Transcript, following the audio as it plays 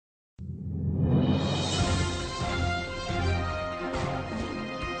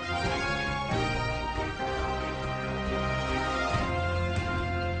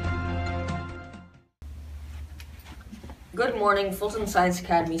Good morning, Fulton Science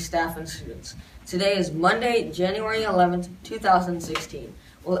Academy staff and students. Today is Monday, January 11th, 2016.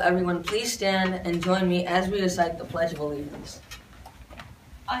 Will everyone please stand and join me as we recite the Pledge of Allegiance?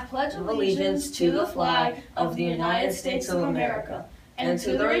 I pledge allegiance to the flag of the United States of America and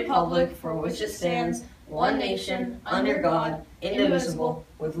to the republic for which it stands, one nation, under God, indivisible,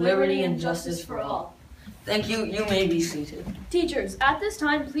 with liberty and justice for all. Thank you. You may be seated. Teachers, at this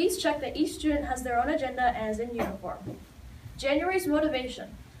time, please check that each student has their own agenda and is in uniform. January's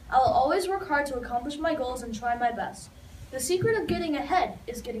motivation. I will always work hard to accomplish my goals and try my best. The secret of getting ahead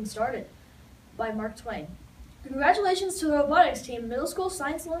is getting started, by Mark Twain. Congratulations to the robotics team, middle school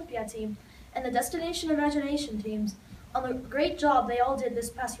science Olympiad team, and the Destination Imagination teams on the great job they all did this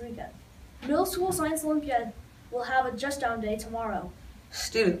past weekend. Middle school science Olympiad will have a just down day tomorrow.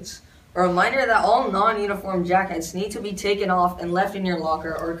 Students, a reminder that all non-uniform jackets need to be taken off and left in your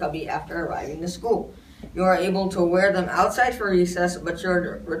locker or cubby after arriving to school. You are able to wear them outside for recess, but you're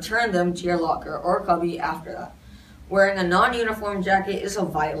to return them to your locker or cubby after that. Wearing a non-uniform jacket is a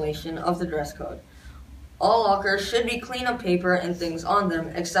violation of the dress code. All lockers should be clean of paper and things on them,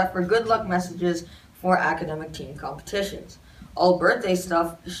 except for good luck messages for academic team competitions. All birthday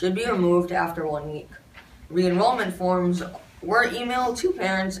stuff should be removed after 1 week. Re-enrollment forms were emailed to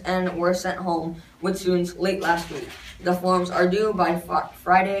parents and were sent home with students late last week. The forms are due by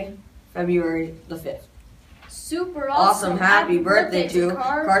Friday, February the 5th. Super awesome. Happy birthday to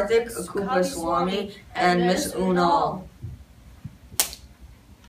Karthik Akupaswamy and Miss Unal.